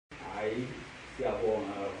hayi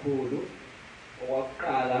siyabonga kakhulu.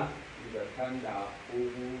 Owakuqala ngizathanda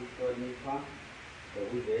ukuhlonipha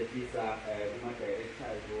ukuzethisa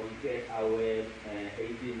kuma-directors wonke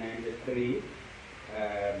awe-1893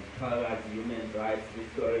 Phakathi Human Rights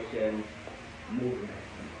Restoration Movement.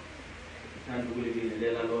 Thanda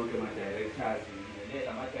ukulibingelela lonke ama-directors,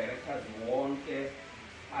 ngibingelela ama-directors wonke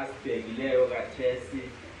asibhekileyo kathesi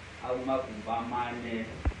akumagumbi amane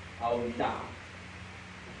awumhlaba.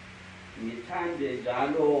 Ngithande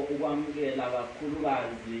njalo ukwamukela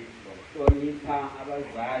kakhulukazi nokuhlonipha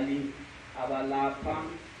abazali abalapha,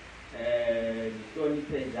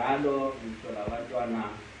 ngihloniphe njalo ngisho labantwana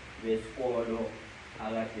besikolo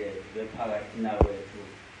akade bephakathi nawethu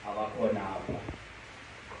abakhona apha.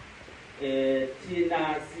 Thina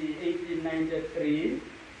si-1893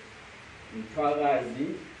 Mthwakazi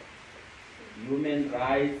Human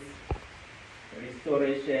Rights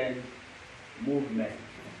Restoration Movement,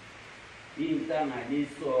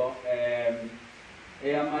 inhlanganiso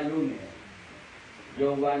eyamalungelo.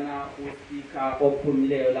 Njengobana uSpeaker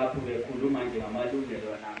ophumileyo lapho bekhuluma nje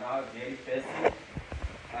ngamalungelo nanga very basic,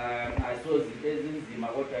 asozinto ezinzima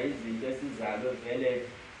kodwa izinto esizalo vele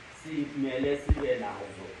simele sibe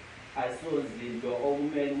nazo. Asozinto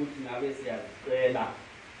okumele ukuthi ngabe siyazicela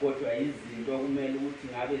kodwa izinto okumele ukuthi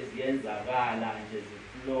ngabe ziyenzakala nje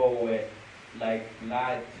ziflowe like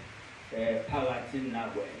blood phakathi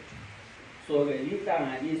nakwethu. So ke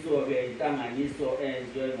inhlanganiso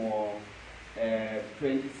enziwe ngo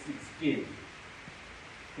 2016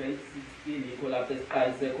 yikho lapho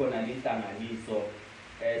esiqalise khona inhlanganiso.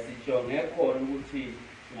 Sijonge khona ukuthi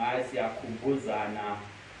ngabe siyakhumbuzana,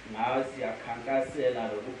 ngabe siyakhankasela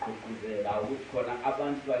lokugqugquzela ukuthi khona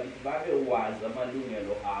abantu bakithi babewazi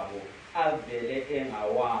amalungelo abo avele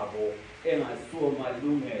engawabo, engasiwo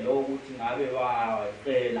malungelo ukuthi ngabe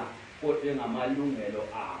bayawacela kodwa engamalungelo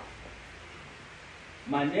abo.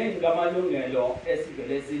 Maningi amalungelo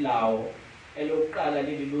esivele silawo. Elokuqala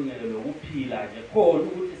leli lungelo lokuphila nje, khona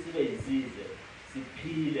ukuthi sibe yisizwe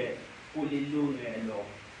siphile kulilungelo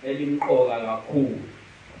elimqoka kakhulu.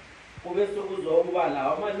 Kube sokuzokuba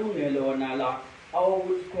lawo amalungelo wona la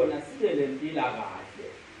awukuthi khona sibe lempilakahle.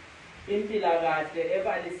 Impilakahle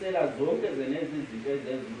ebalisela zonke zenezi izinto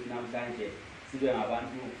ezenza ukuthi namhlanje sibe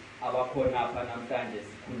ngabantu abakhona apha namhlanje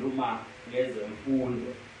sikhuluma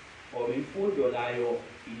ngezemfundo. Ngoba imfundo layo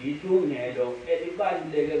ililungelo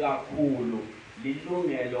elibaluleke kakhulu,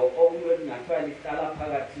 lilungelo okumele ngathiwa lihlala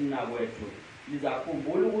phakathi nakwethu.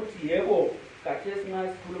 Lizakhumbula ukuthi yebo khathesi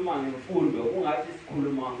nxa sikhuluma ngemfundo kungathi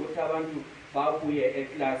sikhuluma ukuthi abantu babuye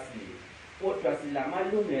eklasini, kodwa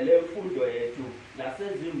silamalungelo emfundo yethu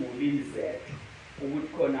nasezimulini zethu ukuthi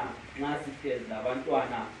khona nxa sihlezi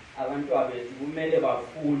labantwana, abantwana bethu kumele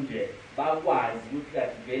bafunde bakwazi ukuthi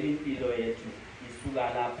kathi vele impilo yethu isuka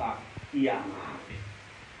lapha iyangaphi.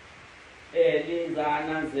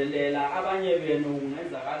 Lizananzelela abanye benu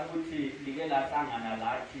kungenzakala ukuthi like lahlangana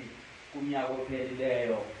lathi kumnyaka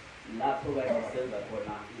ophelileyo lapho kade senza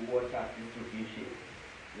khona i-water distribution,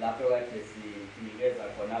 lapho kade sinikeza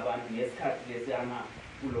khona abantu ngesikhathi lesiyana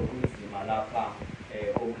kulobunzima lapha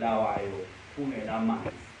obulawayo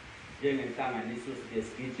kungenamanzi. Njengenhlanganiso sike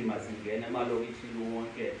sigijima singena emalokishini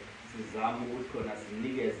wonke sizama ukuthi khona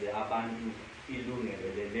sinikeze abantu ilungelo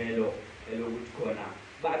lelo elokuthi khona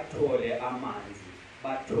bathole amanzi,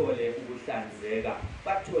 bathole ukuhlanzeka,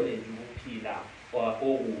 bathole nje ukuphila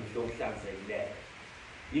okuhle okuhlanzekileyo.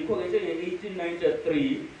 Yikho-ke njenge-1893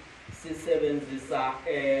 sisebenzisa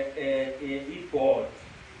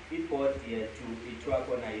i-board yethu ithiwa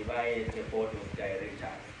khona ibayethe Board of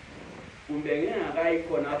Directors. Kumbe ngengakayi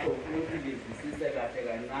khonapho futhi lizwisise kahle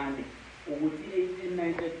kancane ukuthi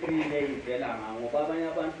i-1893 le ivela ngoba abanye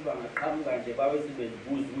abantu bangaqhamuka nje babe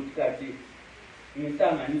sibezibuza ukuthi kathi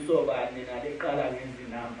inhlanganiso bani naleqala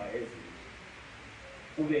ngezinamba ezinje.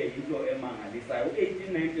 Kube yinto emangalisayo.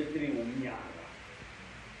 U-1893 umnyaka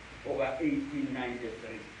oka-1893.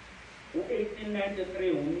 U-1893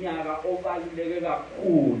 umnyaka obaluleke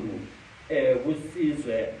kakhulu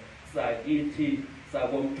kusizwe sakithi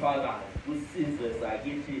sakomthwakazi, kusizwe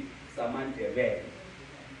sakithi samaNdebele.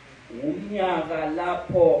 Umnyaka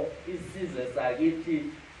lapho isizwe sakithi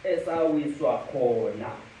esawiswa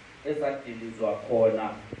khona, esadilizwa khona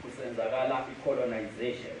kusenzakala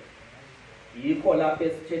i-colonization. Yikho lapho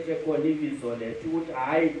esithethe khona ibizo lethu ukuthi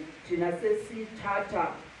hayi thina sesithatha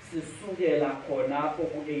sisukela khonapho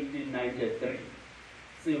ku-1893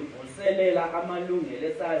 sivuselela amalungelo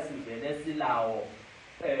esasivele silawo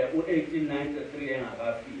u-1893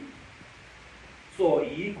 engakafiki. So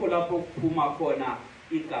yikho lapho kuphuma khona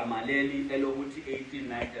igama leli elokuthi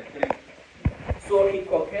 1893. So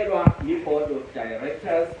ikhokhelwa yi-Board of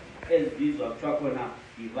Directors ezibizwa kuthiwa khona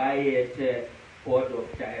i-Vayete Board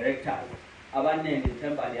of Directors. Abaningi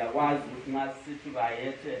themba liyakwazi ukuthi nxa sithi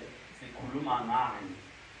Vayete sikhuluma ngani,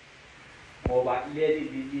 ngoba leli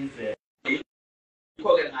lilizwe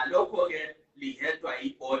ikho-ke ngalokho-ke lihedwa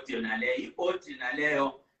ibhodi naleyo. Ibhodi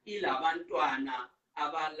naleyo ilabantwana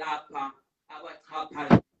abalapha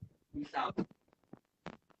abachapha umhlaba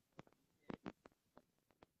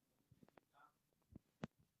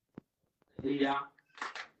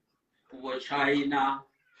kubo China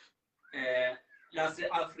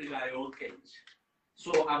lase-Afrika yonke nje.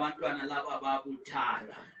 So abantwana laba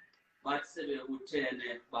babuthala bathi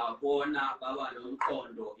sebekuthene babona baba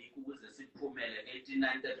nomqondo ukuze siphumele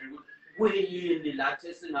 1893 kuyini lathi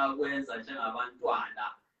esingakwenza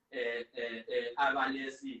njengabantwana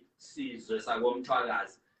abalesi sizwe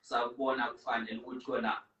sakomthwakazi sakubona kufanele ukuthi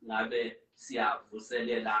khona ngabe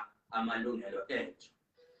siyavuselela amalungelo ethu.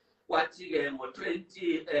 Kwathi-ke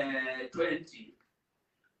ngo-2020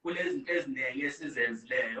 kunezinto eziningi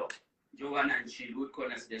esizenzileyo njengobana nishilo ukuthi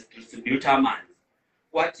khona sidistributor amanzi.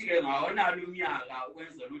 Kwathi-ke ngawonalo umnyaka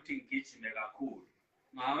ukwenzela ukuthi ngigijime kakhulu,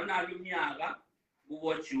 ngawonalo umnyaka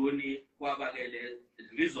kubo Juni kwaba-ke le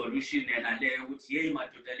resolution yena leyo ukuthi yeyi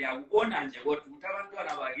madoda liyakubona nje kodwa ukuthi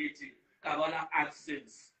abantwana bakithi kabala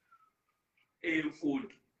access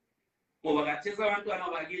eyemfundo, ngoba kathesi abantwana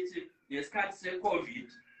bakithi ngesikhathi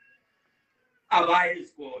se-COVID abaye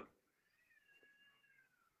isikolo.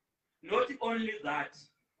 Not only that,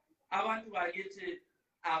 abantu bakithi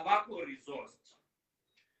abakho resourced.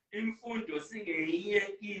 Imfundo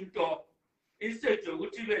singeyinye into isethe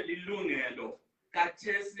ukuthi ibe lilungelo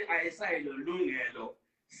kathesi ayisayilo lungelo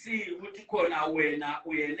si ukuthi khona wena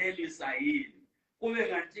uyenelisa yini kube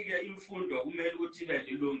kanti-ke imfundo kumele ukuthi ibe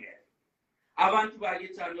lilungelo. Abantu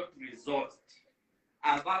bakithi are not resourced,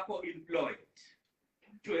 abakho employed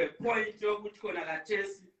to a point yokuthi khona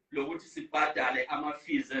kathesi lokuthi sibhadale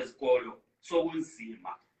ama-fees ezikolo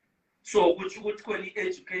sokunzima. So ukuthi khona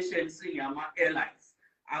i-education singama-allies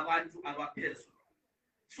abantu abaphezulu.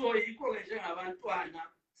 So yikho-ke njengabantwana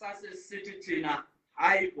sasesithi thina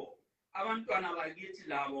hayibo abantwana bakithi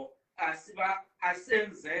labo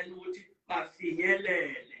asenzeni ukuthi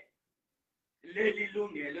bafinyelele leli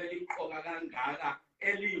lungelo elimqoka kangaka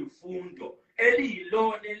eliyimfundo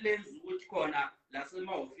eliyilona elenza ukuthi khona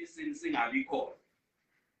lasemahofisini singabi khona,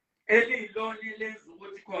 eliyilona elenza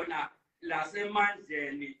ukuthi khona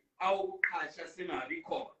lasemandleni awukuqasha singabi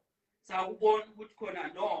khona. Sakubona ukuthi khona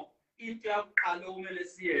no, into yakuqala okumele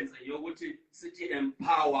siyenze yokuthi sithi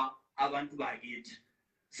empower abantu bakithi.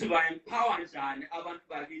 Siba empower njani abantu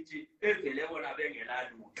bakithi evele bona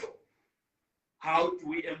bengelalutho? How do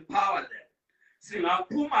we empower them?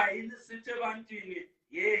 Singaphuma yini sithi ebantwini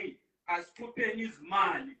yeyi asikhupheni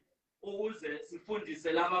izimali ukuze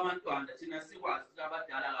sifundise laba abantwana thina sikwazi ukuthi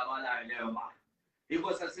abadala kabalayo leyo mali.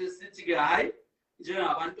 Yikho sasesithi-ke hayi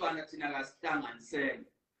njengabantwana thina kasihlanganisene.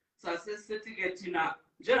 Sasesithi-ke thina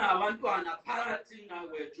njengabantwana phakathi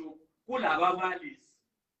ngawethu kulababalisi.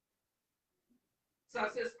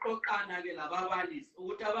 Sasesiqoqana-ke lababalisi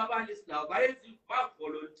ukuthi ababalisi labo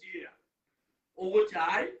bavolunteer ukuthi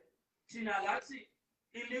hayi thina lathi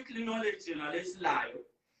i-little knowledge nalesilayo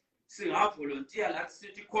singavolunteer lathi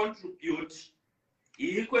sithi contribute.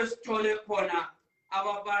 Yikho esithole khona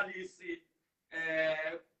ababalisi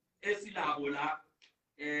esilabo la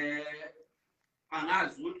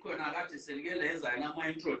angazi ukuthi khona kade selikeleza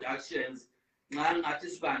ama-introductions nxa ngathi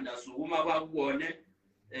Sibanda sukuma bakubone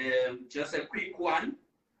just a quick one.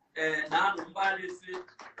 Nangumbalisi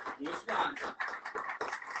nguSibanda,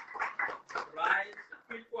 right?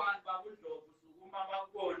 Quick one babundlovu sukuma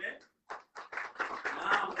bakubone.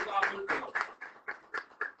 Babundlovu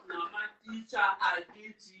nama-teacher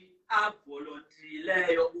akithi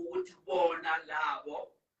avolontileyo ukuthi bona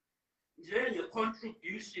labo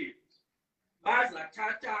njenge-contribution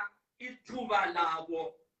bazathatha ithuba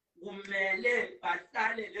labo kumele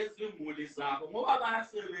bahlale lezimuli zabo ngoba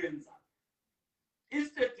bayasebenza.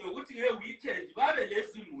 Instead yokuthi nge-weekend babe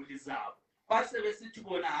lezimuli zabo base besithi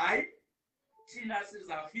bona hayi thina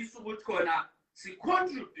sizafisa ukuthi khona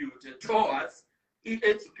si-contribute towards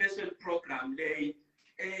i-education program leyi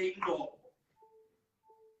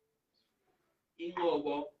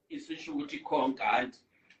inqobo isisho ukuthi khonkanti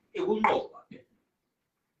ikunqoba phela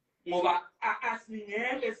ngoba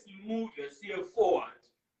asingeke simove siye forward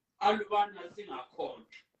alubana singakhona,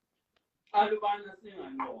 alubana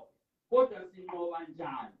singanqoba. Kodwa sinqoba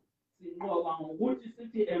njani? Sinqoba ngokuthi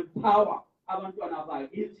sithi empower abantwana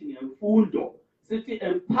bakithi ngemfundo, sithi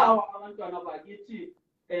empower abantwana bakithi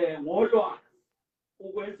ngolwazi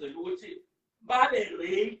ukwenzela ukuthi babe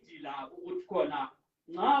ready labo ukuthi khona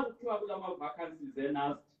nxa kuthiwa kulama vacancies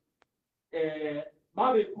enasti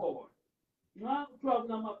babe khona. Nxa kuthiwa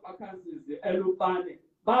kunama-vacancies eLupane,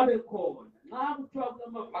 babe khona. Nxa kuthiwa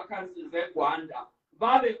kunama-vacancies eGwanda,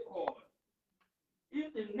 babe khona.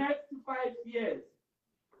 In the next 5 years,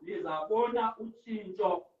 lizabona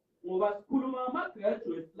utshintsho ngoba sikhuluma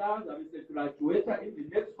ama-graduates la azabe segraduate in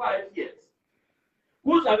the next 5 years.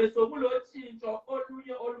 Kuzabe sokulotshintsho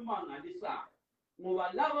olunye olumangalisayo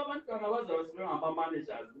ngoba laba abantwana bazabe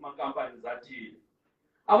sebengama-managers kuma-companies athile.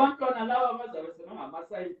 Abantwana laba bazabe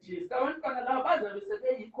sebengama-scientists. Abantwana laba bazabe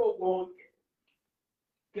sebeyikho konke.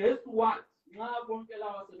 Guess what? Nxa bonke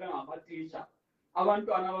laba sebengama-teacher,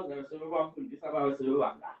 abantwana bazabe sebebafundisa babe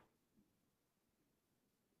sebebangani.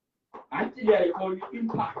 Until yayibona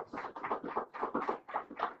impact.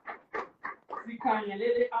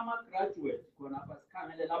 Sikhangelele ama-graduates khona apha,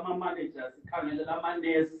 sikhangelele ama-managers, sikhangelele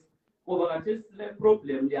ama-nurse. Ngoba khathesi sile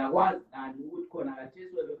problem liyakwazi nani ukuthi khona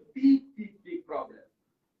khathesi we big problem.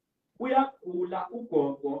 Uyagula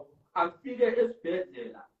ugogo afike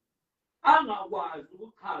esibhedlela angakwazi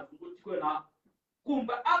ukuchaza ukuthi khona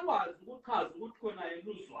kumbe akwazi ukuchaza ukuthi khona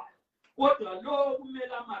yeluzwayo, kodwa lo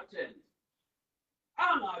kumele amathende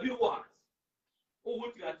angabi wazi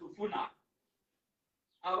ukuthi kathi ufunani.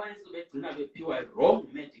 Abanye sebegcina bephiwa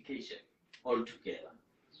wrong medication altogether.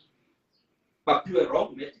 Baphiwe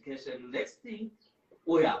wrong medication, next thing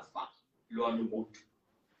uyafa lwana umuntu.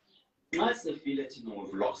 Nxa sefile thina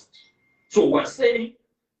we've lost. So we're saying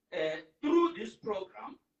through this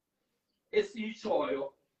program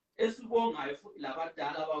esiyishoyo esibongayo futhi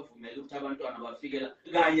labadala abavumela ukuthi abantwana bafikela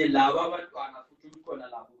kanye laba abantwana futhi ukhona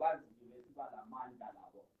labo bazi besiba lamandla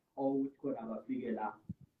labo ukuthi khona bafikela.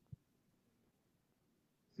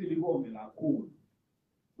 Silibonge kakhulu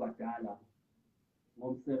badala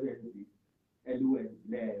ngomsebenzi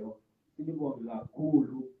eliwenzileyo. Silibonge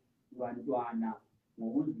kakhulu bantwana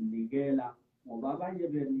ngokuzinikela ngoba abanye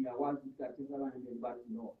benu yakwazi ukuthi abanye benu bathi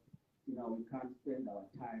no, we can't spend our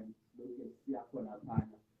time lokhu siyakhona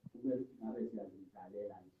phana kumele ukuthi ngabe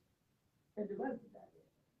siyazidlalela nje and bazidalela.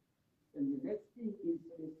 And the next thing is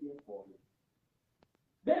sesiyebhola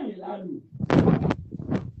bengelalo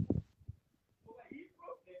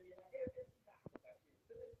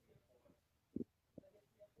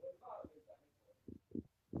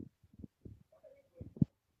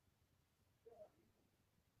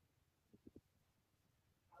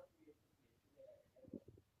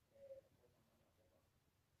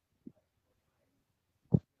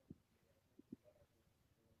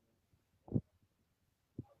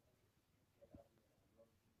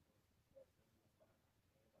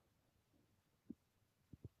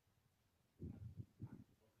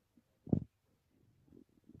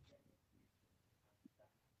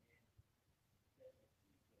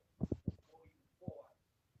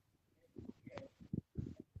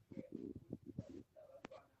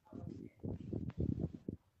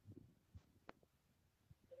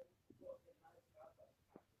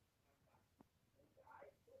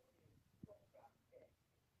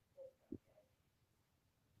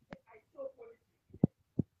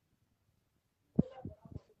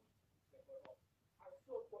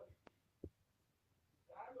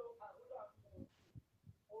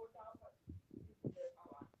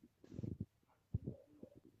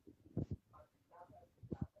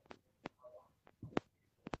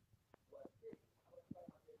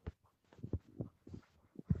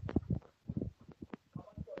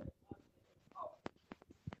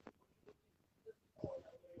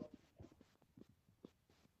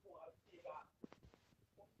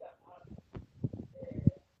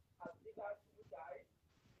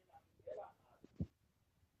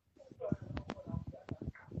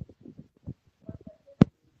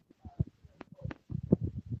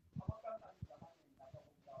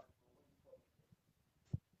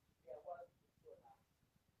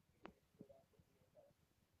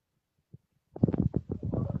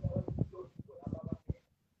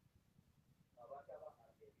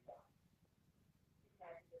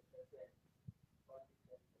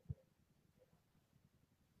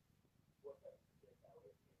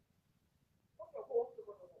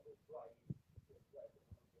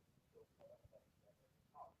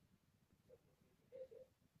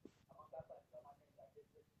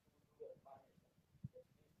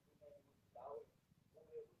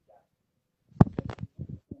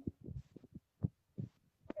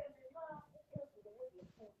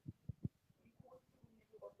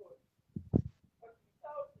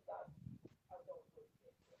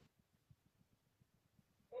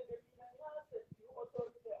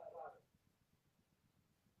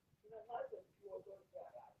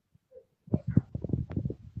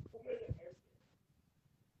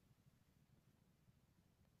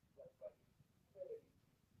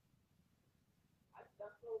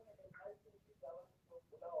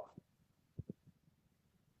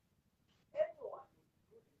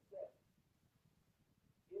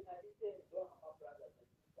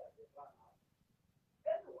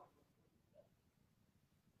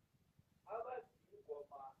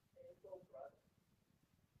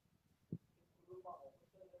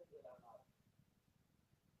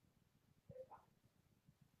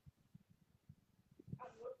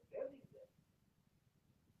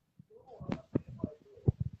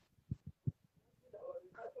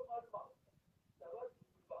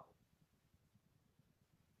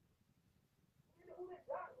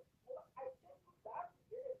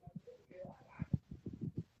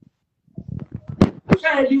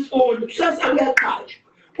ushayela ifoni kusasa kuyaqhatsha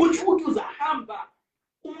uthi ukuthi uzahamba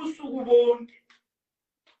ubusuku bonke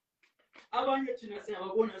abanye thina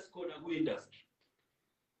siyababona sikhona ku-industry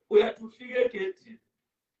uyathi ufike egedini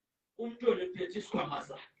umuntu olephethe isikhwama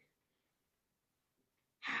sakhe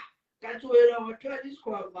kanti wena wathwala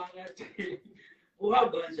isikhwama ngathi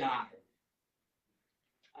uhamba njani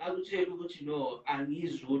akutshela ukuthi no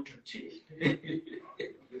angizwa ukuthi uthini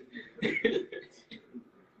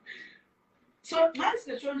so nxa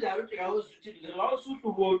sisho njalo ukuthi awuzuthini awusuthi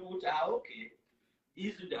ubone ukuthi okay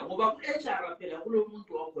izinto ngoba ku-HR phela kulo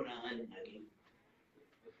muntu wakhona ngale ngakini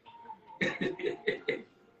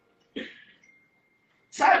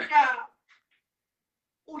saka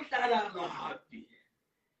uhlala ngaphi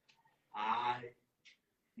hayi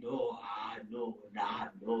no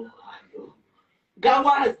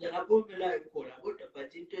ngakwazi lapho umelayo khona kodwa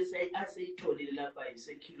but into aseyitholile lapha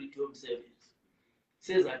i-security home service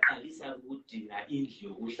sezaqalisa ukudinga indlu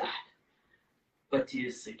yokuhlala but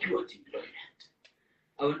is secured employment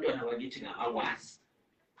abantwana bakithi ngabakwazi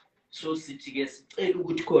so sithi-ke sicela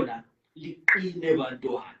ukuthi khona liqine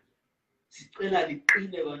bantwana sicela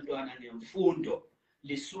liqine bantwana nemfundo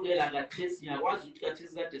lisukela kathesi ngiyakwazi ukuthi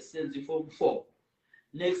kathesi kade sisenze i-form 4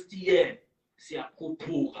 next year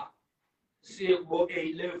siyakhuphuka siye kubo A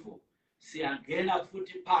level siyangena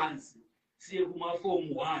futhi phansi siye kuma form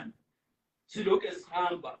 1 silokho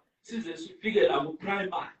sihamba size sifike la ku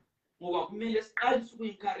primary ngoba kumele siqalise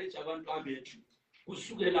uku-encourage abantwana bethu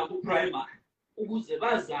kusukela ku primary ukuze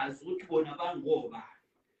bazazi ukuthi bona bangoba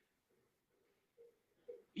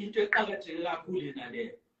into eqhakatheke kakhulu ena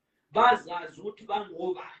le bazazi ukuthi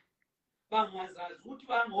bangoba bangazazi ukuthi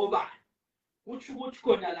bangoba kusho ukuthi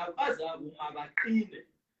khona la bazakuma baqine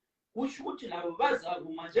kusho ukuthi labo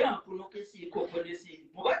bazakuma njengakhona esikho khona esikho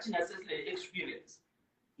ngoba thina sesile experience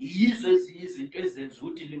yizo izinto ezenza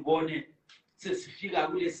ukuthi libone sesifika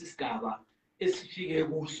kulesi sigaba esifike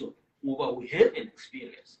kuso ngoba we have an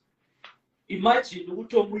experience. Imagine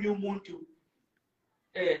ukuthi omunye umuntu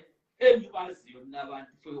engibaziyo mina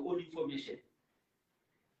abantu for all information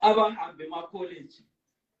abahambe ema college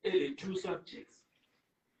ele 2 subjects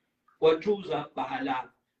wathuza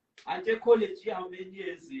bhala ante college how many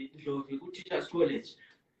years Ndlovu ku teachers college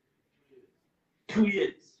 2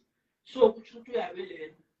 years so ukuthi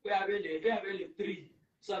uyabele 3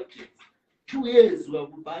 subjects 2 years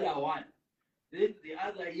wakubhala 1 then the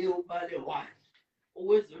other year ubhale 1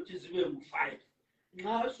 uwenze ukuthi zibe ngu5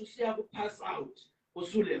 nxa ususiya ku pass out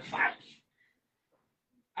usule 5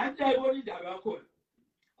 ayibona indaba yakho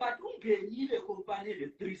but ungenile kompani le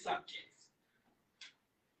 3 subjects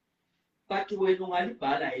but wena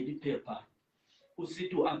ungalibhala eliphepha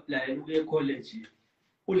usithi uapply uke college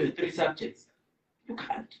ule 3 subjects you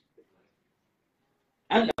can't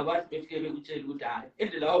andlabantu befike bekutshela ukuthi hayi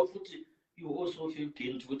endlela futhi you also feel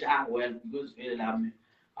guilty ukuthi well because vele lami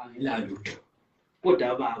angilalutho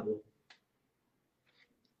kodwa babo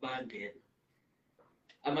bangena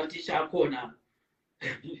ama-teacher akhona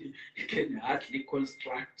can hardly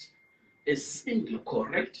construct a single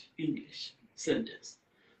correct English sentence.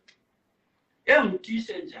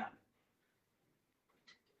 Enguthisha njani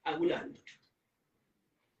akulalutho.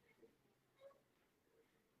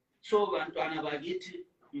 So bantwana bakithi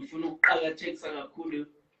ngifuna ukuqhakathekisa kakhulu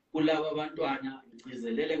kulabo abantwana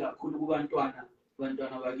ngicizelele kakhulu kubantwana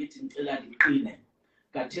bakithi ngicela liqine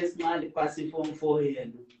kathesi nxa liphasa iform 4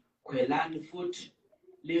 yenu khwelani futhi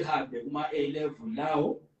lihambe kuma A level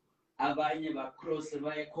lawo abanye ba cross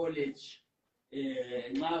baye college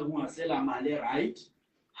nxa kungasela mali right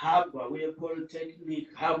hamba uye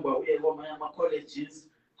polytechnic hamba uye kwamanye ama colleges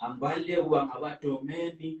hamba le kuba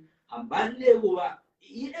ngabadomeni hamba le kuba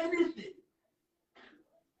anything.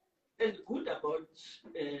 And good about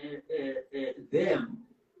them,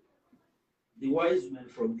 the wise men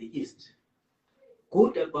from the east.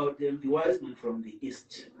 Good about them, the wise men from the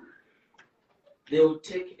east. They will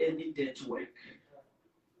take any dirty work.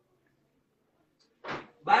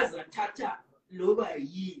 Bazathatha loba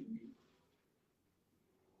yini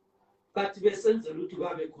but besenzela ukuthi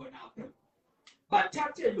babe khonapho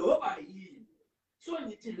bathathe loba yini. So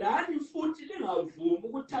ngithi lani futhi lingavumi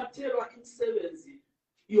ukuthathelwa imisebenzi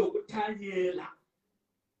yokuthanyela.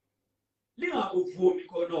 Lingavumi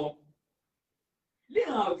khonapho.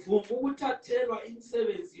 Lingavumi ukuthathelwa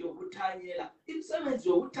imisebenzi yokuthanyela. Imisebenzi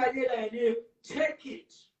yokuthanyela yene take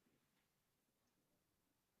it.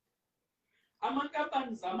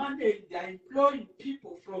 Amankampani amaningi they are employing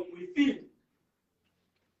people from within.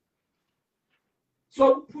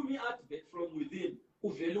 So kuphuma i-advert from within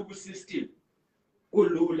uvela ku-system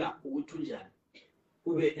kulula ukuthi unjani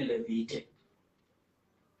ube elevated.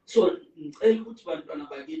 So ngicela ukuthi bantwana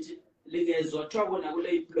bakithi lingezwa kuthiwa kona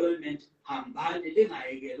kule employment hambani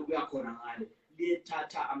lingayekela ukuya khona ngale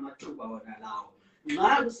liyethatha amathuba wona lawo.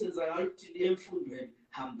 Nxa kusenzakala ukuthi liye emfundweni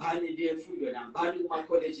hambani liye emfundweni, hambani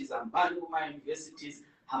kuma-colleges, hambani kuma-universities,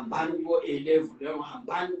 hambani ku-A level,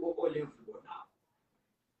 hambani ku-O level bona.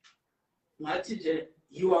 Ngathi nje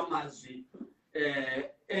yiwa amazwi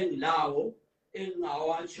engilawo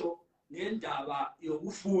engingawatsho ngendaba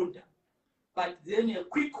yokufunda. But then a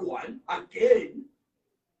quick one again,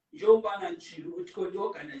 njengoba ngitshilo ukuthi khona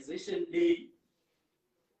organization le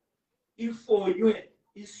ifonywe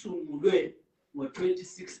isungulwe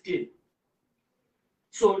ngo-2016.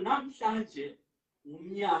 So namhlanje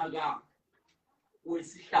ngumnyaka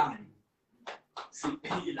wesihlanu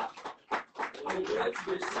siphila.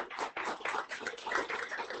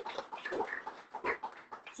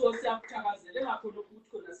 So siyakuthakazelela khona ukuthi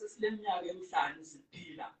khona sesileminyaka emihlanu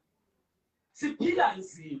siphila. Siphila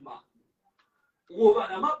nzima. Ngoba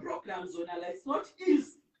nama-programs zona la it's not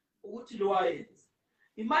easy ukuthi lo wayenze.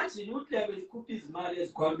 Imagine ukuthi lebe likhupha izimali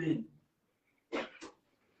ezikhwameni.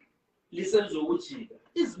 Lisenza ukujika.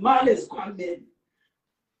 Izimali ezikhwameni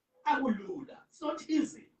akulula. It's not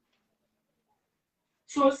easy.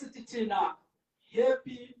 So sithi thina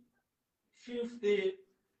happy 50th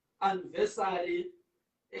anniversary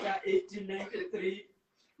eka 1893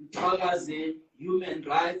 Mthwakazi Human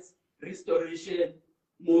Rights Restoration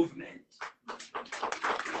Movement.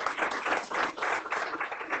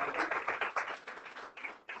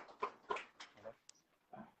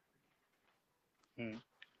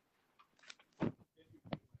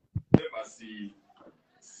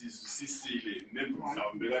 Sisile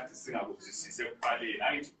nemhlawumbe kade singakuzwisise ekuqaleni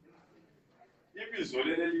ayithi ibizo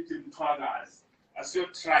lelithi Mthwakazi asiyo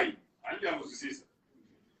tribe angiyakuzwisisa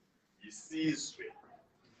isizwe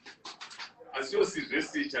asiyo sizwe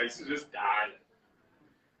esitsha isizwe esidala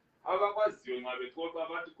abakwaziyo nxa bexoxa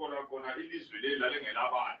bathi khona ilizwe leli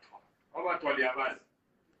lalingelabathwa abathwa liyabazi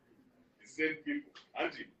the same people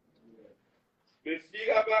anti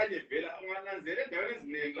befika abanye vela angananzela endaweni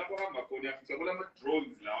eziningi lapho hamba khona yafica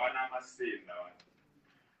kulama-drones lawana amaseni lawana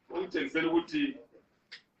okutshengisela ukuthi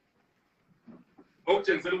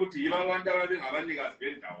yibo abantu ababengabanikazi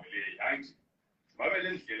bendawo leyo anti babe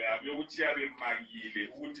nendlela yabo yokuthi yabemakile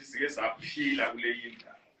ukuthi sike saphila kuleyi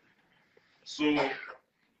ndawo. So